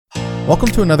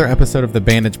Welcome to another episode of the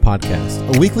Bandage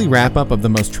Podcast, a weekly wrap-up of the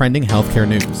most trending healthcare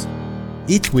news.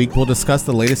 Each week, we'll discuss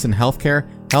the latest in healthcare,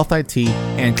 health IT,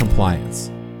 and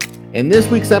compliance. In this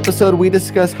week's episode, we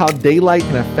discuss how daylight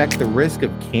can affect the risk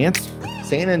of cancer,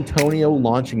 San Antonio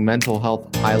launching mental health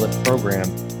pilot program,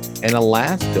 and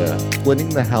Alaska splitting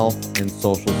the Health and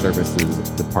Social Services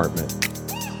Department.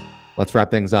 Let's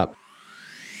wrap things up.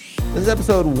 This is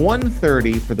episode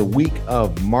 130 for the week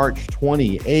of March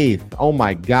 28th. Oh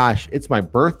my gosh, it's my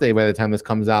birthday by the time this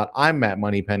comes out. I'm Matt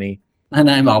Moneypenny.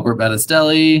 And I'm Albert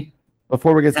Battistelli.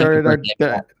 Before we get started,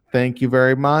 thank you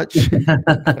very much.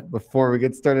 Before we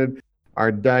get started, our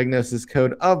diagnosis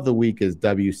code of the week is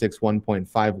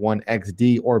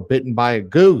W61.51XD or bitten by a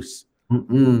goose.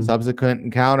 Subsequent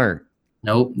encounter.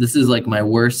 Nope, this is like my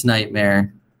worst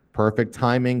nightmare. Perfect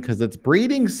timing because it's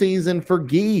breeding season for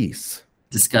geese.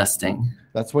 Disgusting.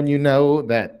 That's when you know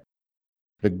that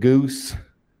the goose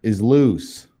is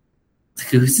loose. The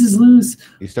goose is loose.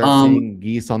 You start seeing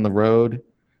geese on the road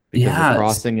because they're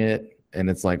crossing it, and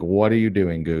it's like, what are you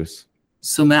doing, goose?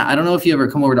 So, Matt, I don't know if you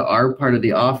ever come over to our part of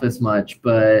the office much,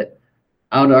 but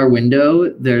out our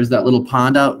window, there's that little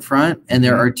pond out front, and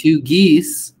there are two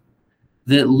geese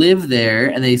that live there,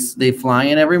 and they fly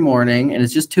in every morning, and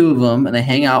it's just two of them, and they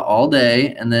hang out all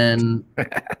day, and then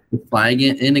fly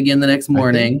in again the next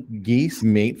morning. Geese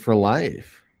mate for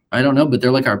life. I don't know, but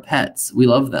they're like our pets. We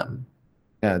love them.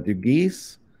 Yeah, do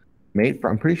geese mate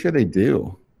for? I'm pretty sure they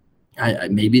do.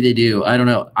 Maybe they do. I don't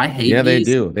know. I hate geese. Yeah, they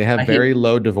do. They have very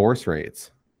low divorce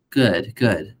rates. Good.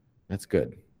 That's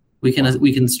good. We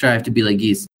can strive to be like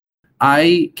geese.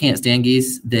 I can't stand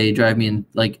geese. They drive me in,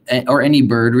 or any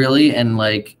bird really. And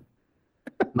my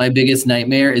biggest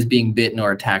nightmare is being bitten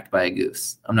or attacked by a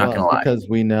goose. I'm not going to lie. Because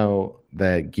we know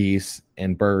that geese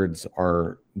and birds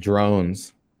are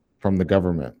drones from the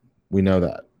government. We know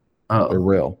that. Oh, they're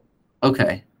real.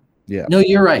 Okay. Yeah. No,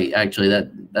 you're right. Actually,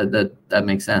 that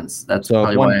makes sense. That's so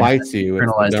probably if one why bites you, it's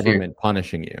the government fear.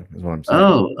 punishing you. Is what I'm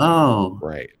saying. Oh.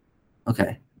 Right.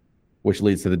 Okay. Which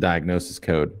leads to the diagnosis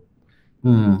code.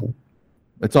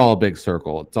 It's all a big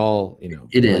circle. It's all,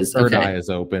 It is. Third eye is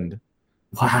opened.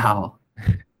 Wow.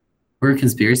 We're a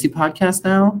conspiracy podcast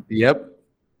now? Yep.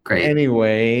 Great.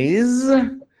 Anyways,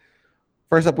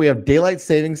 first up, we have daylight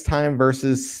savings time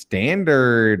versus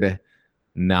standard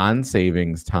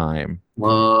non-savings time.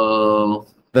 Whoa.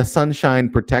 The Sunshine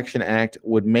Protection Act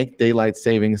would make daylight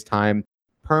savings time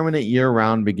permanent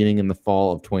year-round beginning in the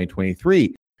fall of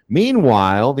 2023.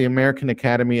 Meanwhile, the American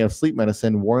Academy of Sleep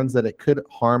Medicine warns that it could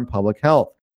harm public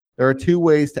health. There are two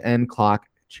ways to end clock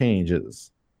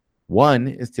changes. One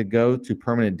is to go to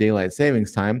permanent daylight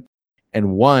savings time,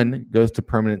 and one goes to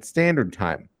permanent standard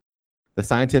time. The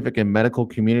scientific and medical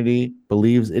community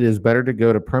believes it is better to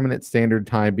go to permanent standard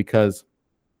time because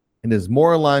it is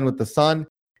more aligned with the sun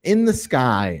in the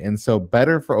sky, and so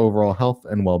better for overall health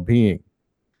and well-being.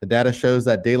 The data shows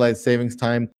that daylight savings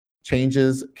time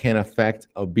changes can affect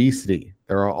obesity.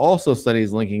 There are also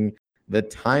studies linking the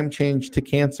time change to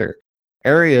cancer.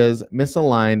 Areas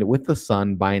misaligned with the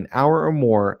sun by an hour or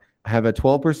more have a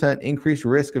 12% increased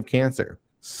risk of cancer.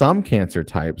 Some cancer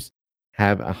types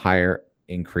have a higher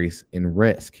increase in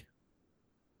risk.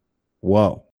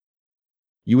 Whoa.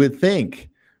 You would think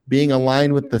being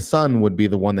aligned with the sun would be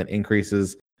the one that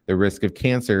increases the risk of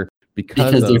cancer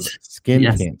because of skin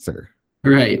cancer.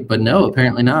 Right, but no,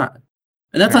 apparently not.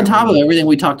 And that's on top of everything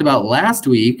we talked about last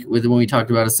week when we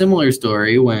talked about a similar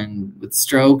story with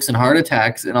strokes and heart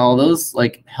attacks and all those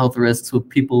health risks with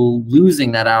people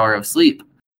losing that hour of sleep.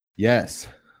 Yes.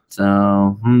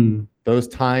 So, those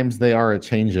times, they are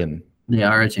a-changin'. They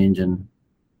are a-changin'.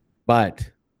 But,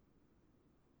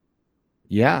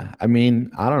 yeah, I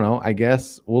mean, I don't know. I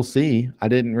guess we'll see.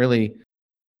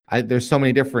 There's so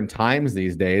many different times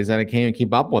these days that I can't even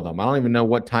keep up with them. I don't even know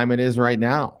what time it is right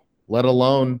now, let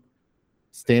alone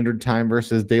standard time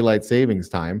versus daylight savings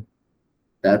time.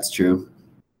 That's true.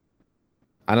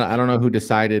 I don't know who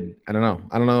decided. I don't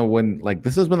know when.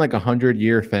 This has been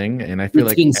 100-year thing, and I feel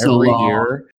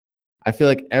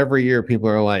every year people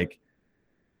are like,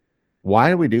 "Why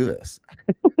do we do this?"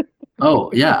 Oh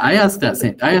yeah, I ask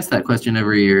that question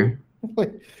every year.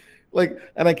 And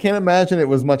I can't imagine it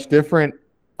was much different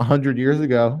 100 years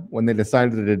ago when they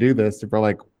decided to do this. People are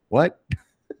like, "What?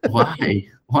 Why?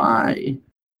 Why?"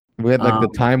 We had the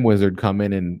time wizard come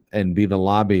in and be the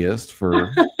lobbyist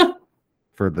for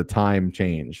the time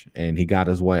change, and he got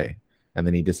his way, and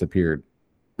then he disappeared.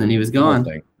 Then he was gone.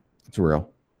 It's real.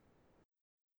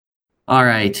 All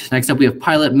right. Next up, we have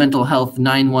Pilot Mental Health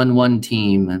 911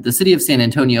 Team. The city of San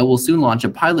Antonio will soon launch a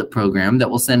pilot program that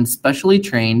will send specially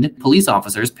trained police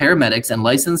officers, paramedics, and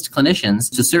licensed clinicians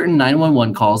to certain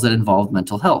 911 calls that involve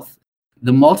mental health.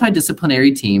 The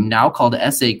multidisciplinary team, now called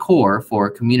SA Core for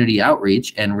Community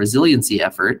Outreach and Resiliency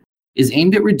Effort, is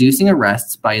aimed at reducing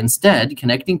arrests by instead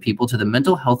connecting people to the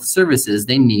mental health services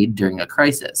they need during a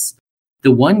crisis.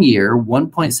 The one-year,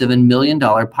 $1.7 million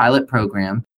pilot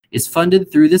program is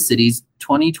funded through the city's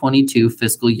 2022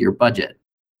 fiscal year budget.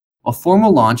 A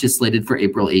formal launch is slated for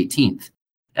April 18th.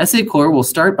 SA Core will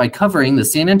start by covering the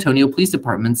San Antonio Police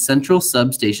Department's central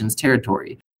substations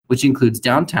territory, which includes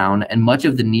downtown and much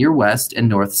of the near west and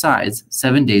north sides,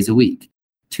 7 days a week.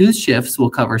 2 shifts will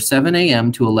cover 7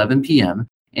 a.m. to 11 p.m.,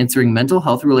 answering mental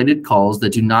health-related calls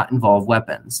that do not involve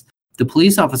weapons. The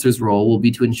police officer's role will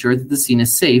be to ensure that the scene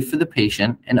is safe for the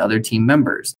patient and other team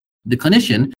members. The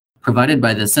clinician, provided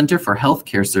by the Center for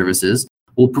Healthcare Services,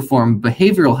 will perform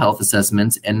behavioral health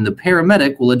assessments, and the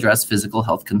paramedic will address physical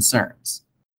health concerns.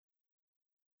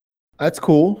 That's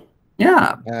cool.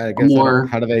 Yeah. I guess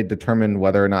how do they determine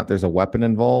whether or not there's a weapon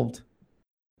involved?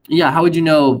 Yeah, how would you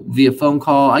know via phone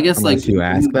call? I guess Unless you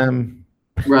ask them.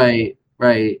 Right.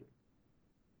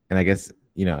 And I guess,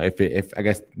 if I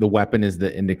guess the weapon is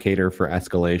the indicator for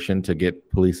escalation to get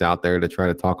police out there to try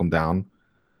to talk them down.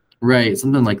 Right,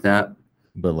 something like that.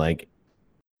 But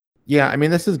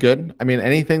this is good. I mean,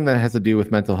 anything that has to do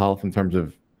with mental health in terms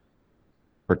of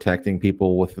protecting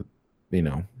people with,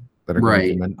 that are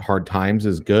going through hard times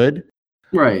is good.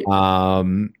 Right.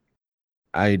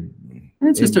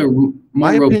 It's just a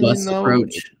more robust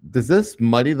approach. Does this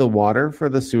muddy the water for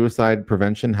the suicide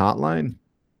prevention hotline?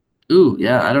 Ooh,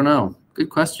 yeah, I don't know. Good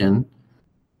question.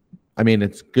 I mean,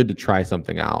 it's good to try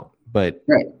something out, but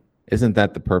isn't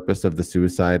that the purpose of the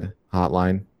suicide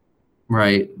hotline?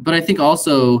 Right. But I think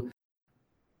also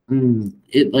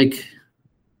it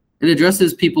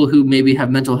addresses people who maybe have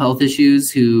mental health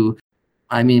issues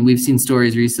we've seen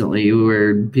stories recently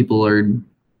where people are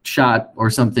shot or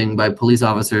something by police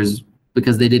officers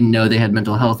because they didn't know they had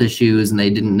mental health issues and they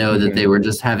didn't know that they were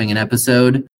just having an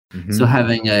episode. Mm-hmm. So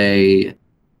having a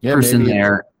person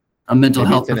there, a mental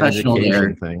health professional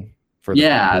there.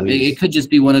 It could just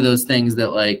be one of those things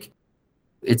that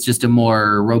it's just a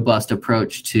more robust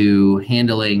approach to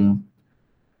handling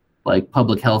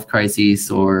public health crises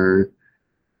or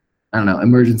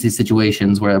emergency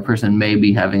situations where a person may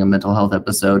be having a mental health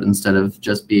episode instead of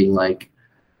just being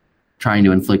trying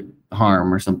to inflict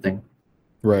harm or something.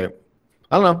 Right.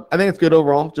 I don't know. I think it's good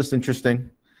overall. Just interesting.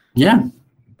 Yeah.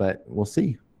 But we'll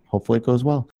see. Hopefully it goes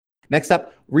well. Next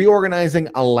up, reorganizing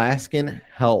Alaskan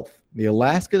Health. The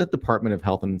Alaska Department of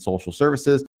Health and Social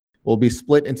Services will be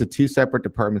split into 2 separate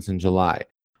departments in July.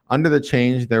 Under the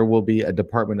change, there will be a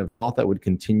Department of Health that would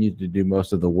continue to do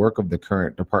most of the work of the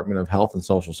current Department of Health and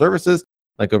Social Services,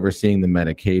 like overseeing the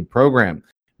Medicaid program.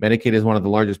 Medicaid is one of the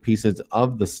largest pieces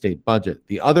of the state budget.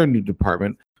 The other new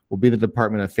department will be the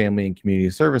Department of Family and Community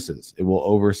Services. It will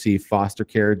oversee foster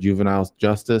care, juvenile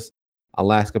justice,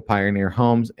 Alaska Pioneer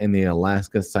Homes, and the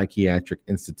Alaska Psychiatric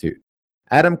Institute.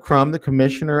 Adam Crum, the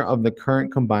commissioner of the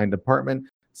current combined department,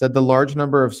 said the large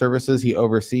number of services he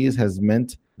oversees has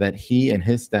meant that he and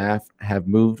his staff have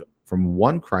moved from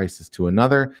one crisis to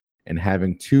another, and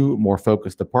having 2 more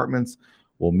focused departments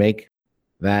will make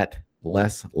that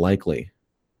less likely.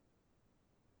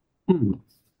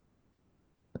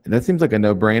 That seems like a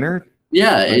no-brainer.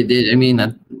 Yeah,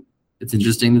 it's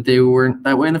interesting that they weren't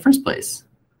that way in the first place.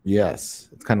 Yes,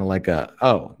 it's kind of like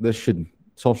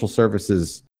social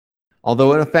services,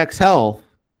 although it affects health,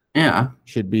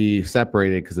 should be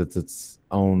separated because it's its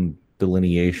own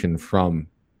delineation from,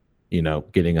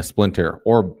 getting a splinter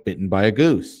or bitten by a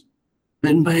goose.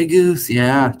 Bitten by a goose,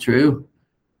 yeah, true.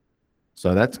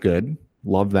 So that's good.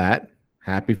 Love that.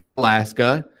 Happy for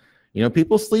Alaska.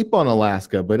 People sleep on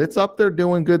Alaska, but it's up there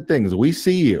doing good things. We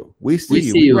see you. We see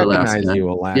you. We recognize you,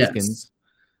 Alaskans. Yes.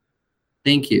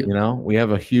 Thank you. We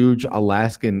have a huge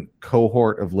Alaskan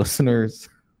cohort of listeners.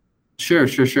 Sure.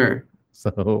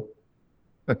 So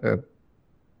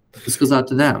this goes out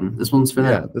to them. This one's for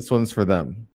them. Yeah, this one's for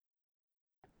them.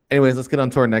 Anyways, let's get on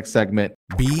to our next segment.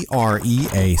 BREACH,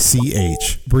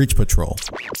 Breach Patrol.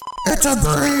 It's a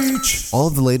breach! All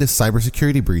of the latest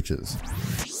cybersecurity breaches.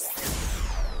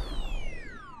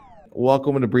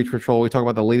 Welcome to Breach Patrol. We talk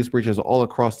about the latest breaches all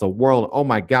across the world. Oh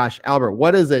my gosh, Albert,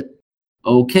 what is it?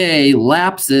 Okay,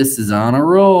 Lapsus is on a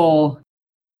roll.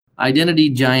 Identity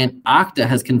giant Okta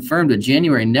has confirmed a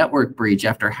January network breach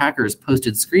after hackers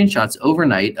posted screenshots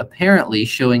overnight, apparently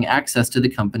showing access to the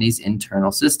company's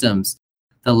internal systems.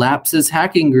 The Lapsus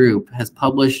hacking group has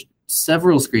published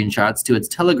several screenshots to its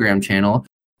Telegram channel,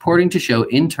 purporting to show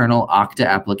internal Okta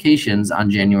applications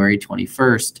on January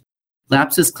 21st.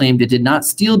 Lapsus claimed it did not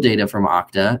steal data from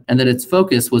Okta and that its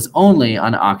focus was only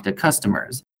on Okta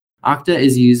customers. Okta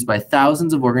is used by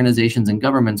thousands of organizations and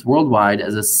governments worldwide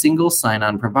as a single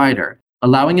sign-on provider,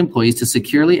 allowing employees to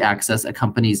securely access a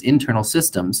company's internal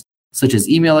systems, such as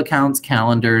email accounts,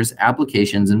 calendars,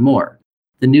 applications, and more.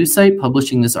 The news site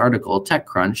publishing this article,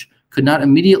 TechCrunch, could not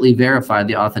immediately verify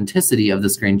the authenticity of the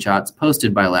screenshots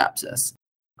posted by Lapsus.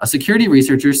 A security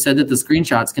researcher said that the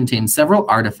screenshots contain several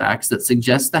artifacts that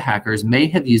suggest the hackers may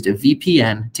have used a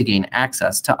VPN to gain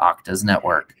access to Okta's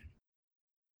network.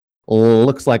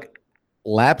 Looks like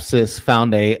Lapsus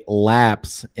found a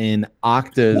lapse in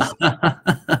Okta's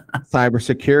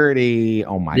cybersecurity.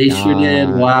 Oh my god. They sure did.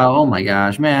 Wow. Oh my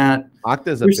gosh, Matt.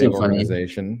 Okta's a You're big so funny.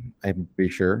 organization, I'm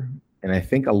pretty sure. And I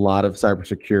think a lot of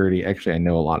cybersecurity, actually, I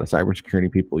know a lot of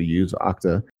cybersecurity people use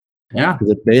Okta Yeah. because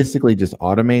it basically just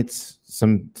automates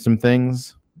some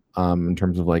things in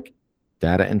terms of like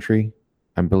data entry,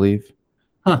 I believe,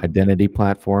 identity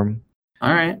platform.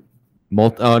 All right.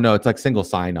 Oh no, it's like single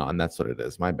sign-on. That's what it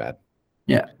is. My bad.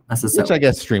 Yeah. That's a Which I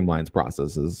guess streamlines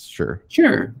processes, sure.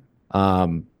 Sure.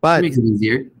 But It makes it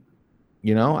easier.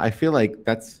 you know, I feel like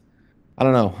I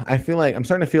don't know. I'm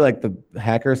starting to feel like the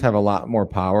hackers have a lot more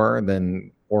power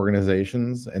than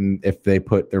organizations, and if they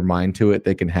put their mind to it,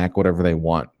 they can hack whatever they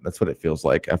want. That's what it feels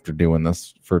like after doing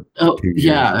this for 2 years.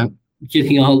 Yeah.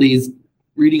 Reading all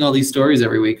these stories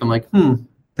every week. I'm like,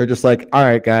 They're just like, all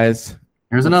right, guys,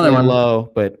 here's another one.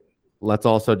 low, but let's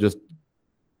also just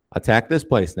attack this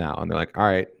place now. And they're like, all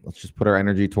right, let's just put our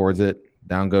energy towards it.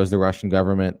 Down goes the Russian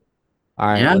government. All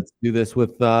right, Yeah. let's do this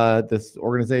with this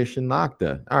organization,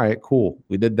 Okta. All right, cool.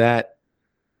 We did that.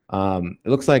 It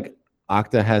looks like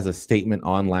Okta has a statement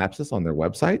on Lapsus on their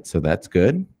website, so that's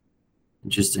good.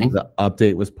 Interesting. The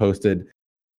update was posted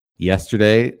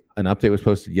yesterday. An update was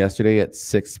posted yesterday at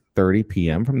 6:30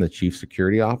 p.m. from the chief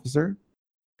security officer.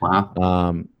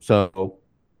 Wow. So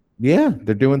yeah,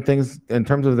 they're doing things in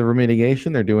terms of the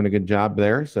remediation. They're doing a good job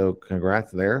there. So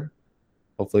congrats there.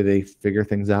 Hopefully they figure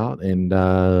things out, and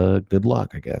good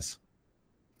luck, I guess.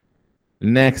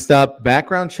 Next up,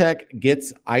 background check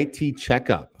gets IT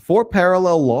checkup. 4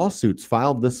 parallel lawsuits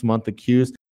filed this month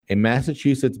accused a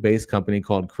Massachusetts-based company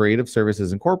called Creative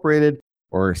Services Incorporated,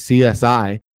 or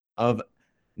CSI, of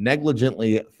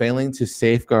negligently failing to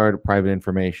safeguard private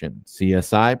information.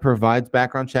 CSI provides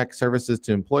background check services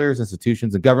to employers,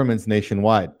 institutions, and governments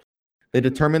nationwide. They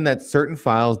determined that certain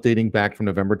files dating back from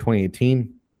November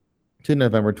 2018 to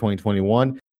November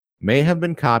 2021 may have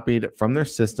been copied from their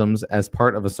systems as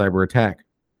part of a cyber attack.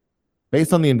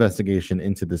 Based on the investigation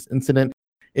into this incident,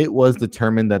 it was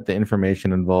determined that the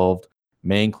information involved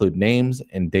may include names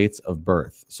and dates of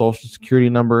birth, social security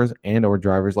numbers, and or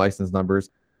driver's license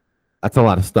numbers. That's a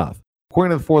lot of stuff.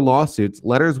 According to the 4 lawsuits,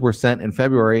 letters were sent in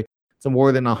February to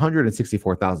more than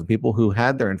 164,000 people who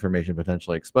had their information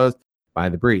potentially exposed by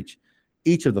the breach.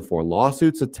 Each of the 4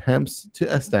 lawsuits attempts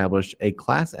to establish a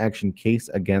class action case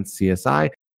against CSI,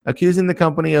 accusing the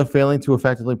company of failing to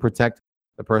effectively protect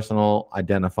the personal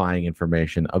identifying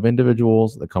information of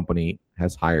individuals the company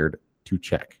has hired to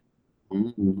check.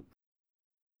 Mhm.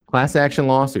 Class action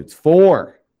lawsuits,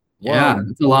 4. Yeah, Whoa.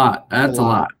 that's a lot. That's a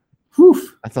lot. Whew.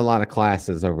 That's a lot of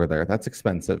classes over there. That's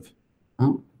expensive.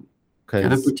 Oh, gotta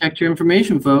Because protect your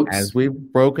information, folks. as we've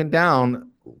broken down,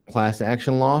 class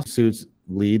action lawsuits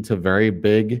lead to very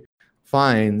big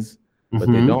fines, but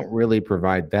they Mhm. don't really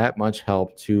provide that much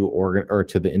help to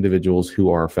to the individuals who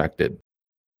are affected.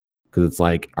 Because it's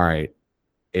like, all right,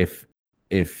 if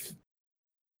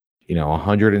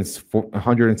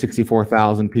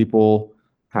 164,000 people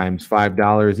times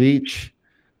 $5 each,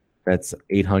 that's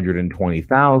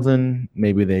 820,000.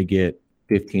 Maybe they get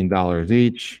 $15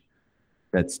 each.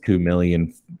 That's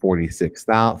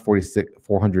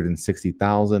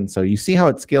 460,000. So you see how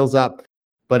it scales up,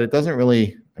 but it doesn't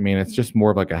really. I mean, it's just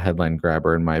more of like a headline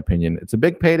grabber, in my opinion. It's a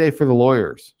big payday for the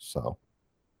lawyers. So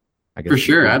I guess For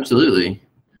sure, absolutely.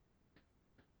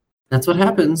 That's what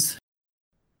happens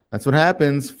that's what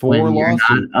happens. 4 when you're not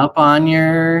lawsuits. up on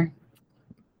your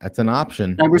That's an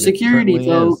option. cybersecurity, It certainly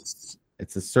folks. is.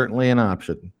 It's certainly an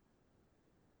option.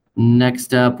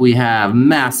 Next up, we have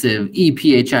massive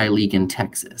EPHI leak in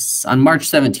Texas. On March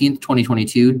 17th,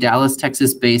 2022, Dallas,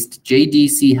 Texas-based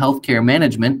JDC Healthcare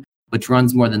Management, which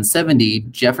runs more than 70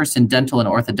 Jefferson dental and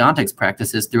orthodontics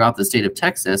practices throughout the state of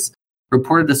Texas,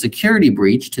 reported a security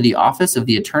breach to the Office of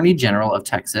the Attorney General of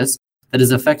Texas that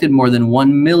has affected more than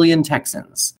 1 million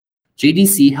Texans.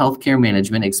 JDC Healthcare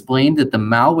Management explained that the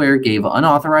malware gave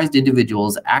unauthorized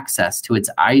individuals access to its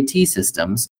IT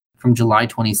systems from July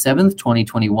 27th,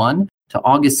 2021 to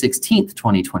August 16th,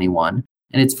 2021,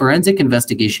 and its forensic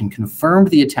investigation confirmed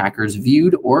the attackers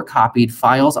viewed or copied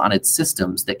files on its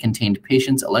systems that contained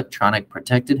patients' electronic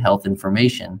protected health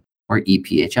information, or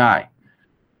EPHI.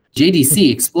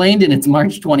 JDC explained in its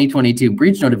March 2022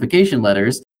 breach notification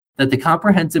letters that the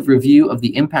comprehensive review of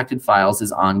the impacted files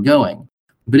is ongoing.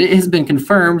 But it has been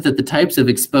confirmed that the types of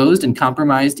exposed and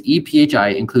compromised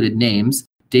ePHI included names,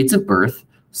 dates of birth,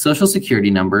 social security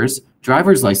numbers,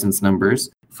 driver's license numbers,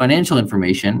 financial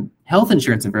information, health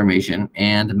insurance information,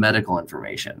 and medical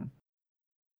information.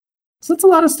 So that's a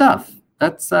lot of stuff.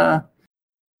 That's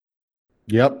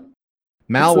Yep.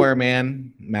 Malware,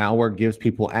 man. Malware gives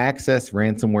people access.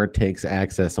 Ransomware takes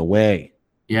access away.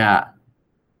 yeah.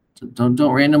 So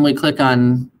don't randomly click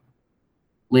on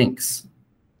links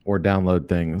Or download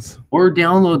things. or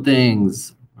download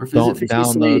things or visit Don't 50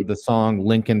 download Slate. the song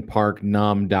Linkin Park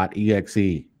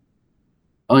Numb.exe.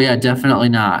 Oh yeah, definitely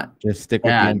not. Just stick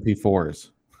with Bad. the MP4s.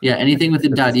 Yeah, anything with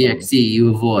the .exe you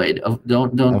avoid.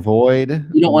 Don't Avoid.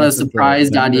 you don't want a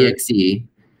surprise .exe.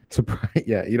 Surprise.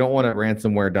 Yeah, you don't want a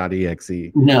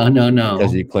ransomware.exe No.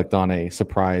 because you clicked on a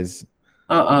surprise.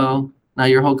 Uh-oh. Now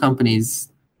your whole company's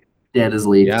dead is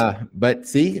leaked. Yeah, but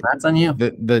see, That's on you.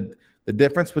 the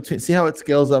difference between, see how it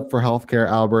scales up for healthcare,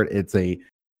 Albert? It's a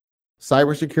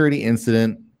cybersecurity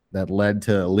incident that led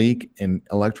to a leak in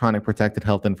electronic protected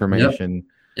health information,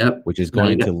 Yep. which is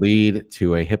going to lead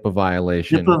to a HIPAA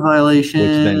violation, HIPAA violation. which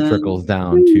then trickles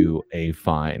down to a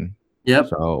fine. Yep.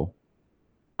 So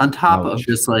On top of ouch.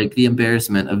 just like the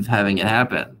embarrassment of having it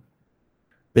happen.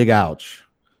 big ouch.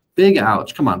 Big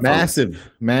ouch. Come on, folks.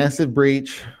 Massive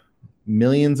breach,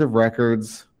 millions of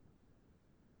records.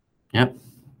 Yep.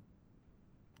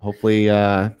 Hopefully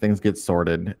things get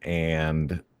sorted,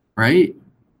 and Right?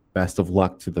 best of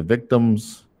luck to the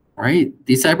victims. Right?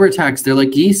 These cyber attacks, they're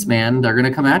like geese, man. They're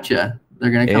gonna come at you.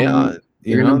 They're gonna come. Yeah,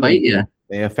 They're gonna bite you.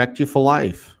 They affect you for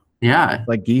life. Yeah.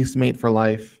 Like geese mate for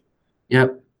life.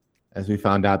 Yep. As we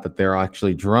found out that they're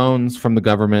actually drones from the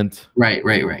government. Right.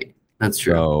 That's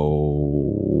true.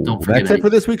 So Don't forget that's it for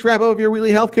this week's wrap up of your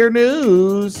weekly healthcare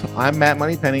news. I'm Matt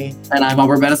Moneypenny. And I'm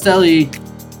Albert Battistelli.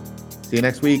 See you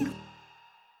next week.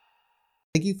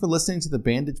 Thank you for listening to the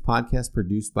Bandage Podcast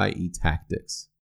produced by eTactics.